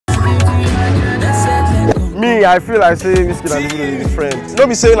me, I feel like saying this kid and Davido is friend. Don't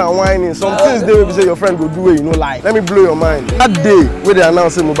be saying I'm whining. Some things they will be say your friend go do it, you know, like. Let me blow your mind. That day when they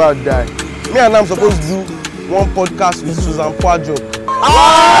announced him about die, me and I'm supposed to do one podcast with Susan Poajo.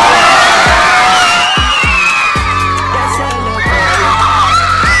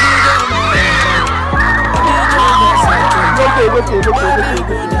 Okay.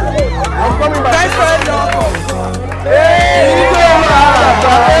 I'm coming back.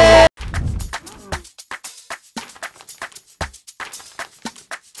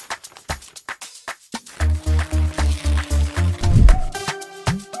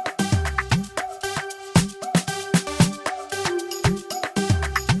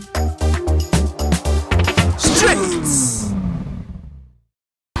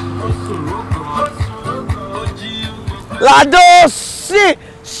 Lados,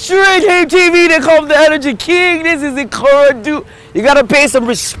 straight here TV, they call him the Energy King. This is Ikorodu. You gotta pay some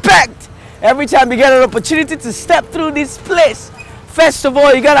respect every time you get an opportunity to step through this place. First of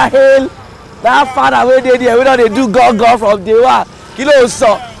all, you gotta hail that father where they there. We know they do go from day one. Kilo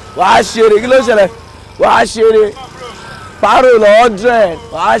so, wash it, kilo shele, wash it. Parole 100,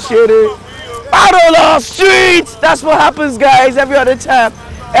 wash it. Parole streets. That's what happens, guys. Every other time,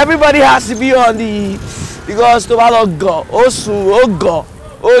 everybody has to be on the. Because to go, Osu, Ogo,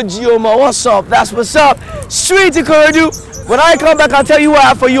 Ojioma, what's up? That's what's up. Street Ikorodu. When I come back, I'll tell you what I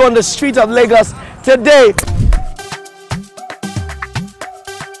have for you on the street of Lagos today.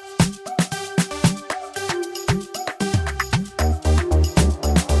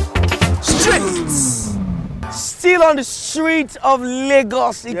 Streets. Still on the street of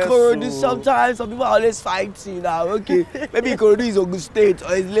Lagos, Ikorodu. Yes, sometimes some people are always fighting now. Okay, maybe Ikorodu is Ogun State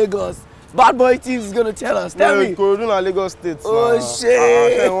or it's Lagos. Bad Boy Timz is gonna tell us. Tell me. Ikorodu na Lagos State. Oh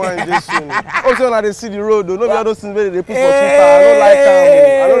shit! Also, when they see the road, though, no be all those things where they put for Twitter. I don't like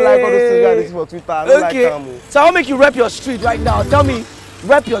them. I don't like all those things where they see for Twitter. I don't like them. So I'll make you rep your street right now. Tell me,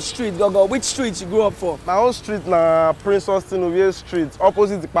 rep your street, Gogo. Which street you grew up for? My own street na Prince Austin Ovie Street,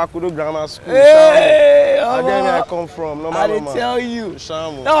 opposite the Ikorodu Grammar School. Hey, and then where I come from. I didn't tell you.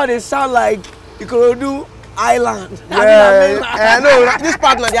 Shamu. Now they sound like Ikorodu Island. Yeah, no, this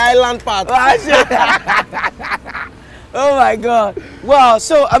part is the island part. Oh my God. Wow.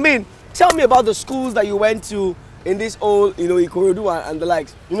 So I mean, tell me about the schools that you went to in this old, Ikorodu and the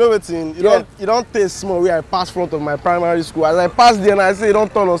likes. You know what thing? You don't taste small where I pass front of my primary school. As I pass there and I say,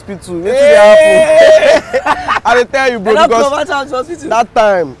 don't turn hospital. I tell you, bro, because that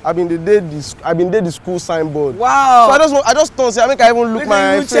time I've been the school signboard. Wow. So I just don't say I make I even look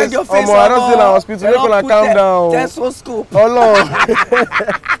my face. Check your face. I don't say na hospital. Make una calm down. That's so school. Oh no.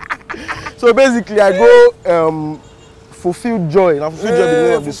 So basically, I go fulfill joy. Now fulfill joy the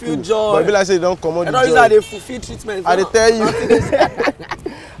name of the school. Joy. But I be like say don't come on the joy. I know they fulfill treatment. I tell you.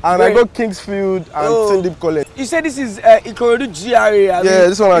 And I go Kingsfield and Sindip College. You said this is Ikorodu GRA.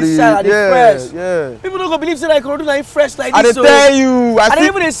 This one are the fresh. Yeah. People don't go believe that Ikorodu is fresh like this. I tell you. I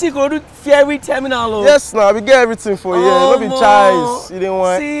didn't even see Ikorodu ferry terminal. Yes, now we get everything for you. No be choice. You didn't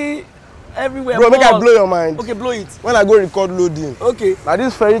want. See everywhere. Bro, make I blow your mind. Okay, blow it. When I go record loading. Okay. Now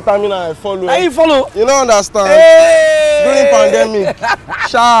this ferry terminal I follow. I follow. You don't understand. Hey! During pandemic.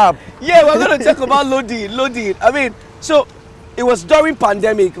 Sharp. Yeah, we're gonna talk about loading. I mean, so it was during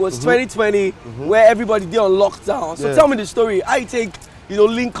pandemic. It was 2020 where everybody did on lockdown. So tell me the story. How you take,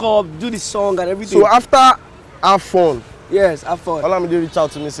 link up, do the song and everything. So after have fun. Yes, have fun. All I'm gonna reach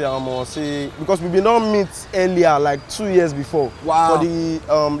out to me say because we been not meet earlier, like 2 years before. Wow. For the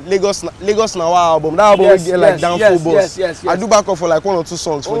Lagos Nawa album. That album we get like down full boss. Yes. I do back up for like 1 or 2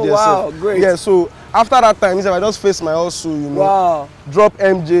 songs for there. Wow, great. Yeah, so after that time, I just face my hustle, Wow. Drop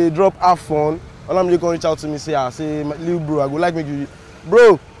MJ, drop have fun. All I'm gonna reach out to me say, little bro, I go like make you,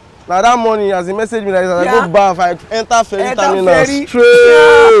 bro. Now that morning, as he messaged me, like, I go bath, I enter ferry terminal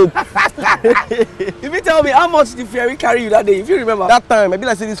straight. If you tell me how much the ferry carry you that day, if you remember. That time, I be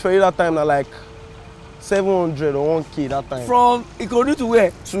like say this ferry that time, now like 700 or 1K that time. From Ikorodu to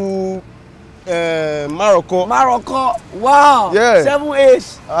where? To Morocco. Wow. Yeah.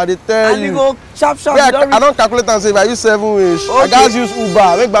 7-ish. I dey tell you. And you go sharp. Yeah, I don't calculate and say if I use 7-ish. Okay. I guys use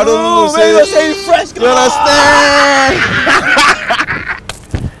Uber. Make bad don't say fresh. You understand?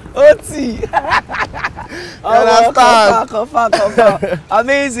 OT. Confirm.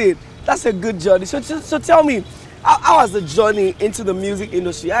 Amazing. That's a good journey. So tell me, how was the journey into the music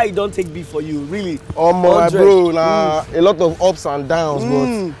industry? How it don't take beef for you, really? Oh my bro, a lot of ups and downs,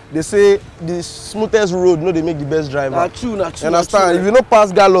 but they say the smoothest road, they make the best driver. True. You understand? If you don't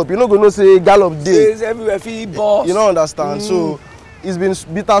pass gallop, you're not going to say gallop day. It's everywhere, boss. You don't understand? So it's been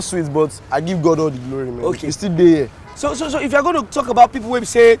bittersweet, but I give God all the glory, man. Okay. It's still there. So if you're going to talk about people who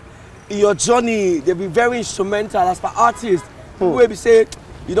say in your journey, they be very instrumental as per artists. People will be saying,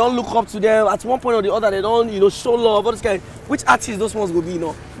 you don't look up to them. At one point or the other, they don't, show love. All this kind. Which artists those ones will be,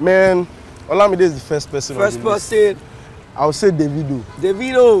 Man, Olamide is the first person. First person. I would say Davido.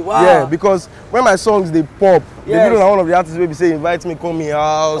 Davido, wow. Yeah, because when my songs they pop, Davido is one of the artists where we say invite me, come in your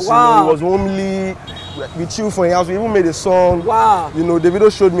house. Wow. He was homely. We chill for your house. We even made a song. Wow. Davido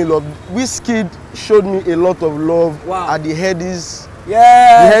showed me love. Wizkid showed me a lot of love. Wow. At the Headies.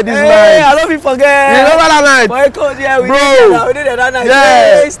 Yeah. The Headies hey, night. I don't forget. You remember that night? We did that night.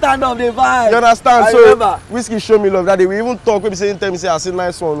 Yeah. Hey, stand up the vibe. You understand? I so remember. Wizkid showed me love that day. We even talk. We say, tell me say I see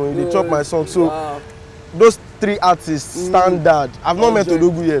nice one. They chop my song. So. Wow. Those three artists, standard. I've not met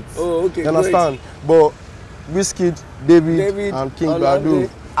Odogu yet. Oh, okay. You understand? Great. But Wizkid, David, and King Badu,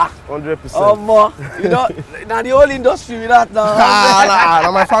 100%. Now the whole industry with that now.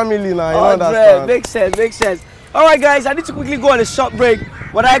 nah, my family now. You understand? Makes sense. All right, guys, I need to quickly go on a short break.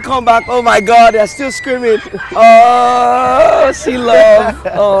 When I come back, oh my God, they're still screaming. Oh, see love.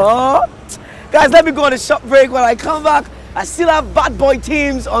 Oh, guys, let me go on a short break. When I come back, I still have Bad Boy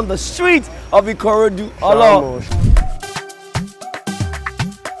Timz on the street of Ikorodu. Hello.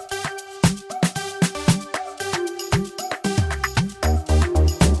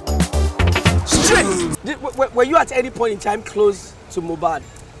 Street. Were you at any point in time close to Mohbad?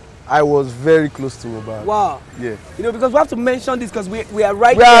 I was very close to Mohbad. Wow. Yeah. Because we have to mention this because we are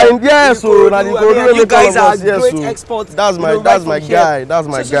right there. So you guys are great exports. That's my guy. That's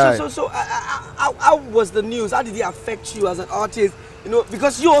my guy. So how was the news? How did it affect you as an artist?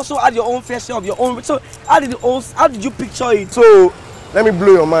 Because you also had your own fair share of your own. So how did you picture it? So let me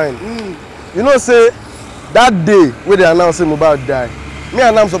blow your mind. Say that day when they announced Mohbad died, me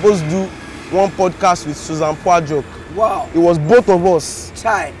and I'm supposed to do one podcast with Susan Pwajok. Wow. It was both of us.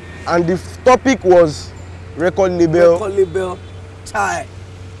 Chai. And the topic was record label. Record label. Chai.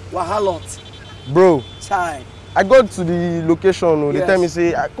 Wahalot. Bro. Chai. I got to the location. They Yes. tell me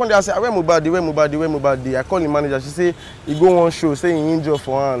say, I come there, I say, where Mohbad? I call the manager. She say, he go one show, say he injured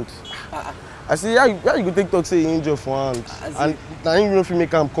for hand. I say, how you go take talk, say he injured for hand? And now you don't feel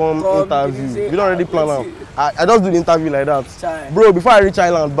make him come interview. You don't already plan out. I just do the interview like that. Chai. Bro, before I reach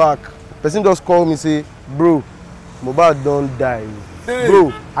Island back, person just call me say, bro, Mohbad don't die. Hey.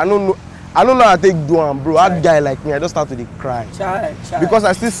 Bro, I don't know how to take do am, bro. That guy like me, I just start to cry. Chai. Because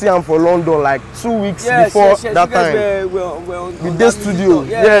I still see him for London like 2 weeks before that time. With this studio,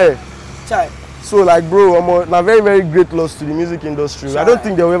 yeah. Chai. So like, bro, I'm a very, very great loss to the music industry. Chai. I don't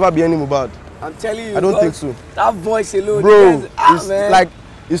think there will ever be any Mohbad. I'm telling you, I don't think so. That voice alone, bro, it's man. like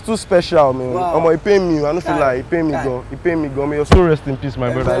it's too special, man. Wow. He pay me. I don't feel like he pay me, go. He pay me, go. May your soul rest in peace,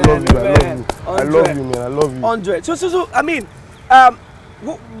 my brother. I love you. I love you, man. I love you. 100. So, I mean,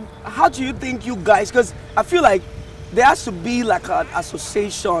 how do you think you guys? Because I feel like there has to be like an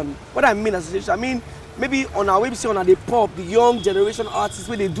association. What I mean association, I mean maybe on our website, on the pop, the young generation artists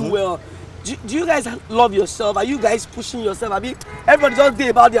where they do well. Do you guys love yourself? Are you guys pushing yourself? I mean, everybody just day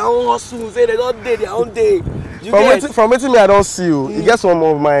about their own hustle, say they don't day their own day. From waiting me, I don't see you. You get some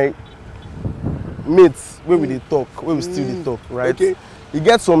of my mates where we talk, where we still talk, right? Okay. You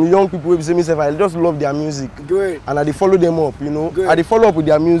get some young people where we say myself, I just love their music. Great. And I follow them up, Great. I follow up with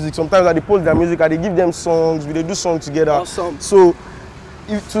their music. Sometimes I post their music, I give them songs, we do songs together. Awesome. So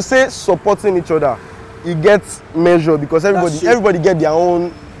to say supporting each other, it gets measured because everybody get their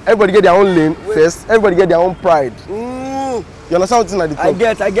own lane first, everybody get their own pride. You understand what I'm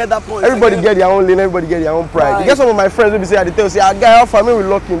saying? I get that point. Everybody get their own lane, everybody get their own pride. You get some of my friends maybe say, I tell you, say, guy, how far me we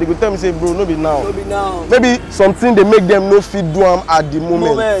locking? They go tell me, say, bro, no be now. No be now. Maybe something they make them no fit do them at the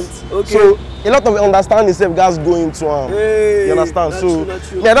moment. Okay. So a lot of understanding itself guys go into them. Hey, you understand? So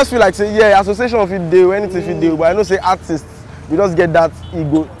true. yeah, I just feel like say, yeah, association of it do anything fit do, but I know say artists, we just get that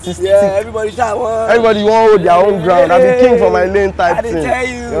ego. Yeah, everybody want to hold their own ground. I be king for my lane type thing. Tell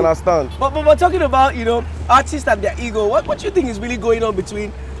you. You understand? But talking about artists and their ego, what do you think is really going on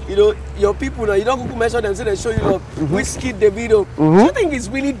between your people now? You don't mention them, so they show you love. Wizkid, Davido. Do you think it's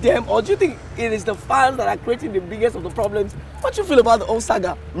really them, or do you think it is the fans that are creating the biggest of the problems? What do you feel about the whole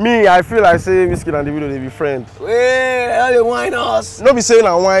saga? Me, I feel like say Wizkid and Davido they be friends. Hey, how they whine us? No be saying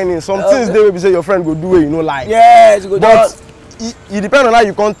I'm whining. Some things they will be say your friend go do it, like. Yes, go do it. It depends on how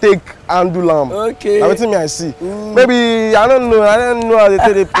you can take and do lamb. Okay. Everything I see. Maybe I don't know how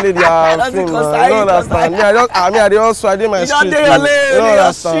they play their film. I don't understand. I did my street. You don't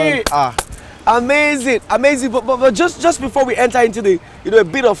understand. Amazing. But just before we enter into the a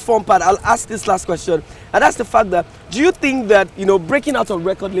bit of fun part, I'll ask this last question, and that's the fact that do you think that breaking out on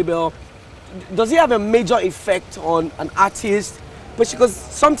record label, does it have a major effect on an artist? Because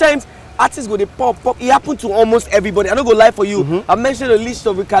sometimes artists go they pop. It happened to almost everybody. I don't go lie for you. I mentioned a list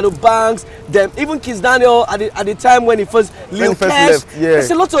of Ricardo Banks, them, even Kiss Daniel at the time when he first left. Yeah.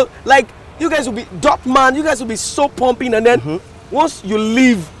 There's a lot of like you guys will be Dotman, you guys will be so pumping, and then once you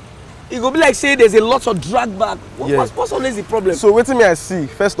leave, it will be like say there's a lot of drag back. What's always the problem? So waiting me I see,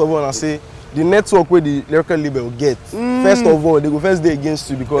 first of all I say the network where the record label get. First of all, they go first day against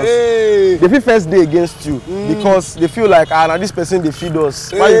you because they feel first day against you because they feel like now this person they feed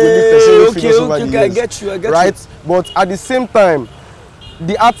us. Why you go this person they feed us over the years? I get you. Right? But at the same time,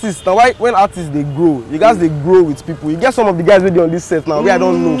 the artists now when artists they grow, you guys they grow with people. You get some of the guys really on this set now where I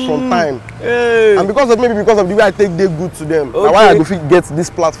don't know from time. And because of the way I take they good to them. Now why I go get this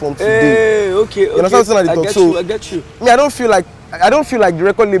platform today. You understand what I talk? So I get you. Me, I don't feel like the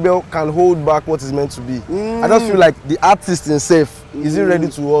record label can hold back what is meant to be. I just feel like the artist himself, is he ready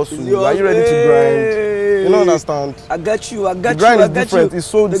to hustle? Are you ready to grind? You don't understand? I got you. The grind is different. It's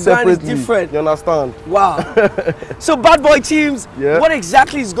sold separately. Grind is different. You understand? Wow. So Bad Boy Timz, yeah. What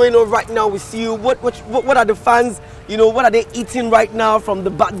exactly is going on right now with you? What are the fans, what are they eating right now from the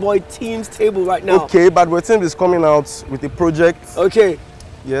Bad Boy Timz table right now? Okay, Bad Boy Timz is coming out with a project. Okay.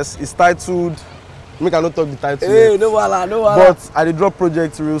 Yes, it's titled, I cannot talk the title yet. No wala. But I did drop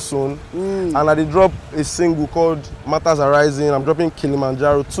project real soon. And I did drop a single called Matters Are Rising. I'm dropping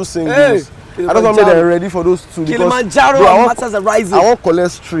Kilimanjaro, 2 singles. I just want to make them ready for those 2 Kilimanjaro because, and Matters Are Rising. I want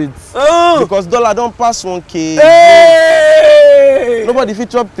collect streets. Because dollar don't pass 1K. Hey! Nobody fit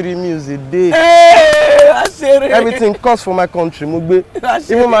chop 3 meals a day. Hey! Everything costs for my country.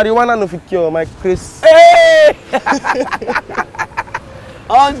 Even marijuana no fit cure my craze. Hey!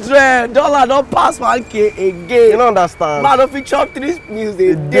 $100 don't pass 1K again. You don't understand. Man, don't fit chop 3 meals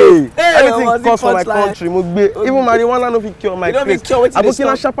a day. Everything costs for my country. Even marijuana no fit cure my craze.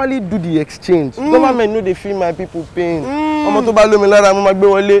 Abokina sharply do the exchange. Government know they feel my people pain.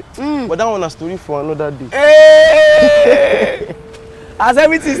 But that one a story for another day. Hey! As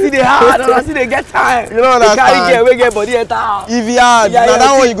everything still they hard, and still they get time. You know what I carry we get body enter. If you hard, now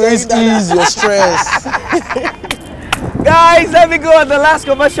that one you go ease your stress. Guys, let me go on the last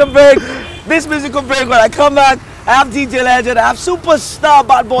commercial break. This musical break, when I come back, I have DJ Legend, I have superstar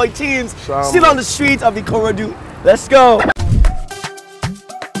Bad Boy Timz still on the streets of Ikorodu. Let's go.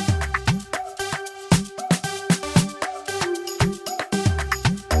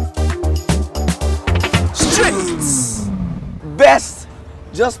 Streets. Best.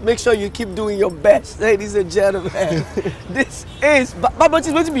 Just make sure you keep doing your best, ladies and gentlemen. This is Bad Boy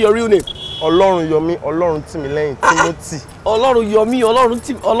Timz. What will be your real name? Ọlọ́run Yomi, Ọlọ́run Timileyin, Timothy. Ọlọ́run Yomi, Ọlọ́run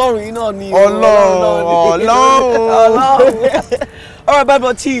Tim, Ọlọ́run iná ni. Ọlọ́run. All right, Bad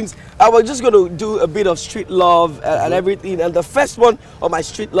Boy Timz. We're just going to do a bit of street love and everything. And the first one of my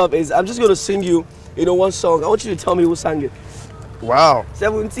street love is I'm just going to sing you, one song. I want you to tell me who sang it. Wow.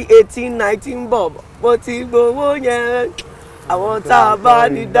 17, 18, 19, Bob. What is going? I want to buy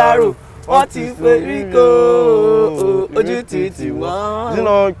the daru. What is Rico? Oju titi one. You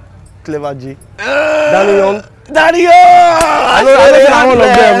know Clever J. Danny Young. I know one of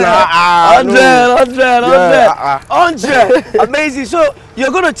them now. 100. Amazing. So you're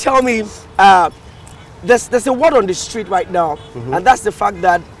going to tell me there's a word on the street right now, and that's the fact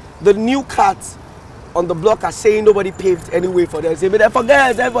that the new cats on the block are saying nobody paved any way for them. Say, but they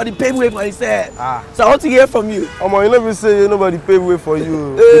forget everybody paved way for himself. So I want to hear from you. You never say nobody paved way for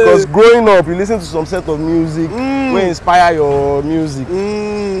you. Because growing up, you listen to some set of music will inspire your music.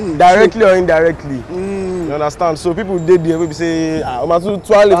 Directly or indirectly. You understand? So people did there, we say, I'm too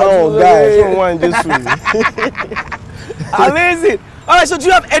amazing. All right, so do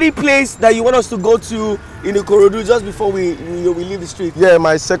you have any place that you want us to go to in Ikorodu just before we leave the street? Yeah,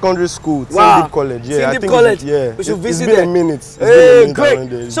 my secondary school, wow. Sindip College. Yeah, Sindip College. We should visit there. It's been a minute.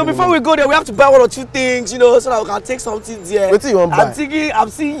 Great. So before we go there, we have to buy 1 or 2 things, so that we can take something there. What do you want to buy? I'm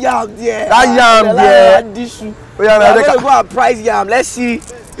seeing yam there. That yam there. I'm going to go and price yam. Let's see,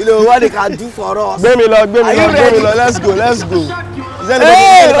 what they can do for us. Let's go. Is there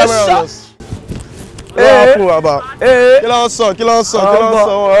anybody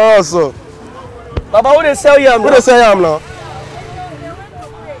Baba, who they sell yam? Now?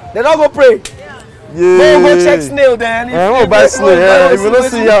 They don't go pray. Yeah. Go check snail then. We'll buy snail. If we don't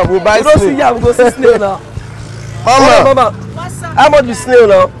see yam, we'll buy snail. We don't see yam, we'll go see snail now. Mama, how much is snail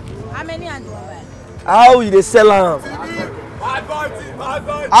now? How many are you? How you they sell yam?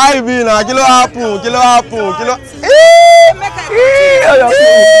 I be now, kilo happen.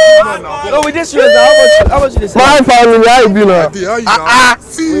 No, we just use now. How much you they sell? My family, I be now.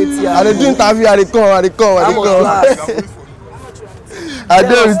 I dey do interview, I dey come. I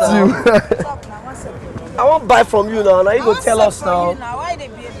dey with you. I won't buy from you now. Now you go tell us now. Why they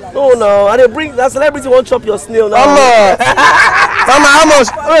behave like No, no. I didn't bring that celebrity won't chop your snail now. Mama, Mama, how much?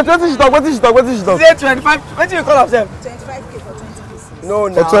 Wait, what is she talk? What is she talk? What is she talk? Say 25. What do you call them? 25K for 20 pieces. No,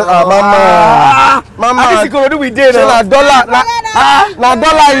 no. Mama, Mama. I think Ikorodu we did. Na dollar, na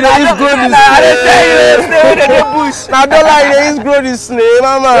dollar you dey use grow this snail. I dey tell you, snail dey dey bush. Na dollar you dey use grow this snail,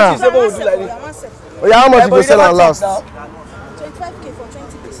 Mama. Oh yeah, how much you go sell am last? 25K for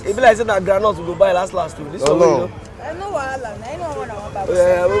 20 pieces. It be like say na groundnut we go buy last too. This one, you know. No wahala, na anyone want buy.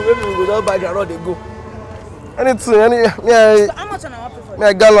 Yeah, maybe we go just buy groundnut dey go. Anything, How much on our pay for? me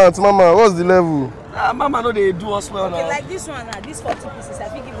I gallant, Mama. What's the level? Mama no dey do us well now. Okay, like this one now, this 40 pieces, I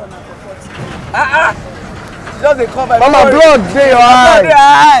think give on for 40. Just dey come by. Mama, blood dey your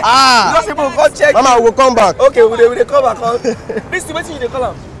eye. Just people come check. Mama, we will come back. Okay, we dey come back. This thing wetin you dey call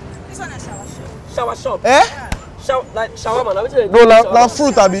am? This one is shower shop. Shower shop. Eh? Like shawarma, na wetin dey No, na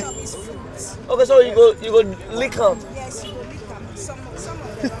fruit, abi. It's fruits. Okay, so you go lick am. Yes, you go lick them. Some of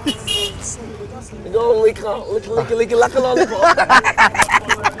them are fruits, so you just lick. You go lick am, like a lollipop.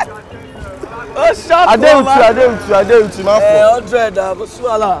 Oh, shut up, I dey with you, my friend. 100, go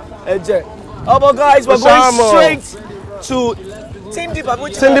swallow, eje. Oh, but guys, we're going straight to Team Deep.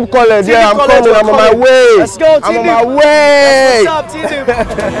 Team Deep College, yeah, I'm coming, I'm on my way. Let's go, Team I'm Deep. on my way. What's up, Team Deep?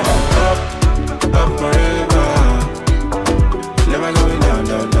 Up forever. Never going down.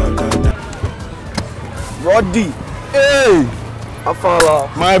 Roddy. Hey, Afala.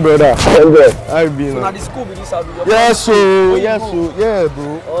 my brother. How you been? So now the school be this house. Yes, so, yeah,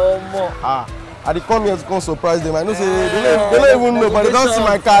 bro. Oh, more. I dey come here to come surprise them. I know say they don't even know, but they don't see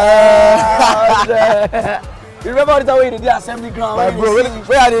my car. You remember the time when you did the assembly ground? My bro,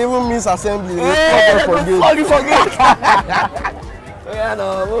 where I dey even miss assembly, they forget. Yeah,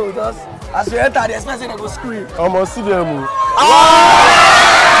 no, we just as we enter, the expense they go scream. I must see them.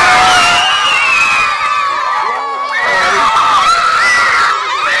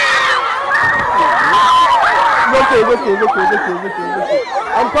 Okay.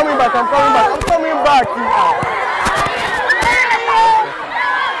 I'm coming back. I'm coming back.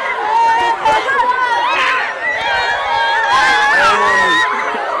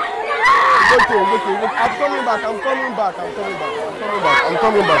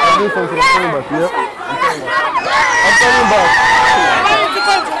 I'm doing something. I'm coming back. Yeah. I'm coming back.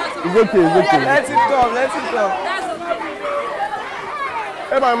 It's okay. Let it come.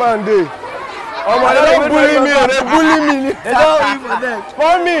 Hey, my man, dey. Oh my, they don't bully me. They don't leave for them.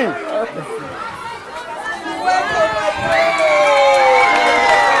 For me.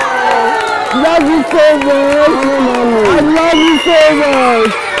 Love you so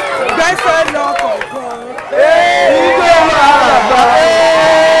much. Best friend now come.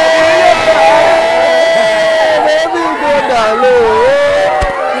 Baby, go down low.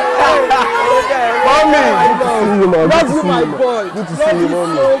 Mommy, Love you, my boy. Good to see you,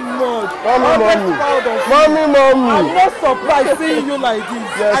 mommy. So much. Mommy. I'm not surprised seeing you like this.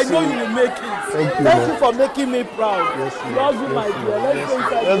 Yes, I know you will make it. Thank you for making me proud. Yes, Love you, my dear. Let's go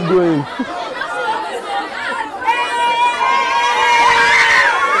inside. Let's go in.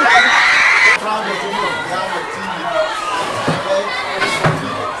 Proud of you, proud of TV.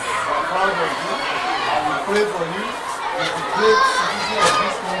 Proud of you. I will pray for you. It's a great citizen of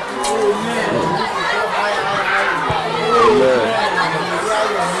this country. Amen. You need to go high. Amen.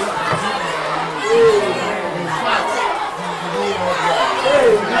 In fact,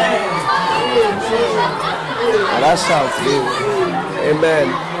 That's out. Amen.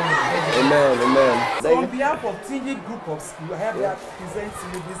 On behalf of TD Group of School, I have that present to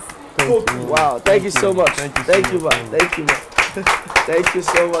you this code. Wow, thank you so much. Thank you, man. Thank you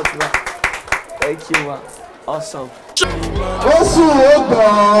so much, man. Thank you, man. Awesome.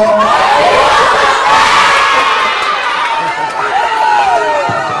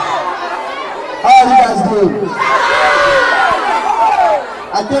 How are you guys doing?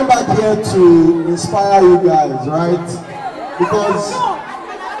 I came back here to inspire you guys, right? Because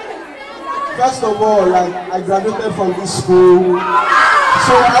first of all, like, I graduated from this school.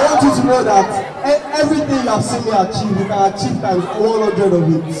 So I want you to know that everything you have seen me achieve, you can achieve times 100 of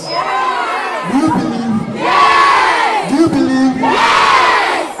it. Do you believe? Yes! Do you believe?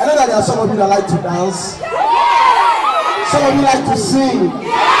 Yes! I know that there are some of you that like to dance. Some of you like to sing.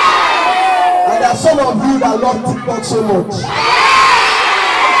 And there are some of you that love TikTok so much.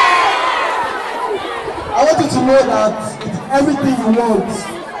 I want you to know that everything you want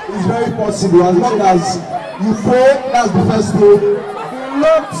is very possible as long as you pray. That's the first thing.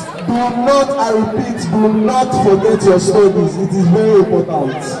 Do not, I repeat, do not forget your studies. It is very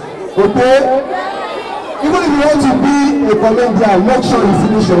important. Okay? Even if you want to be a comedian, make sure you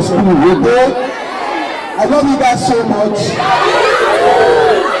finish your school. Okay? I love you guys so much.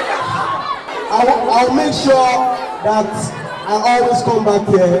 I'll make sure that I always come back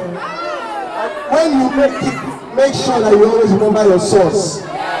here. When you make sure that you always remember your source.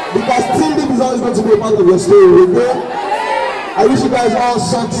 Because Team Deep is always going to be a part of your story, okay? I wish you guys all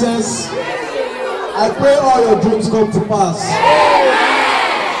success. I pray all your dreams come to pass.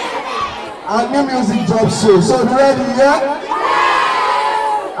 And new music drops soon. So be ready, yeah?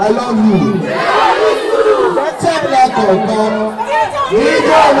 I love you. Better like a come.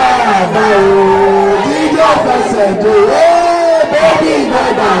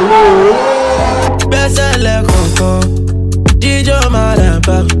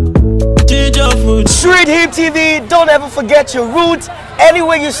 DJ Street Hip TV, don't ever forget your roots.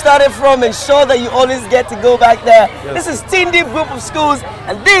 Anywhere you started from, ensure that you always get to go back there. Yes. This is Team Deep Group of Schools,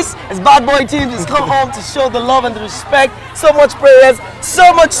 and this is Bad Boy Timz. It's come home to show the love and the respect. So much prayers,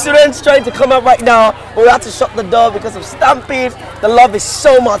 so much students trying to come up right now, but we have to shut the door because of stampede. The love is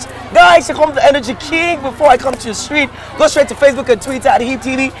so much. Guys, you come to Energy King. Before I come to your street, go straight to Facebook and Twitter at Hip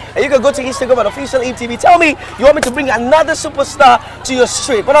TV, and you can go to Instagram at official Hip TV. Tell me you want me to bring another superstar to your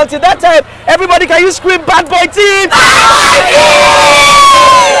street. But until that time, everybody, can you scream Bad Boy Timz?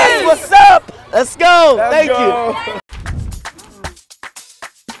 That's what's up. Let's go. Thank you.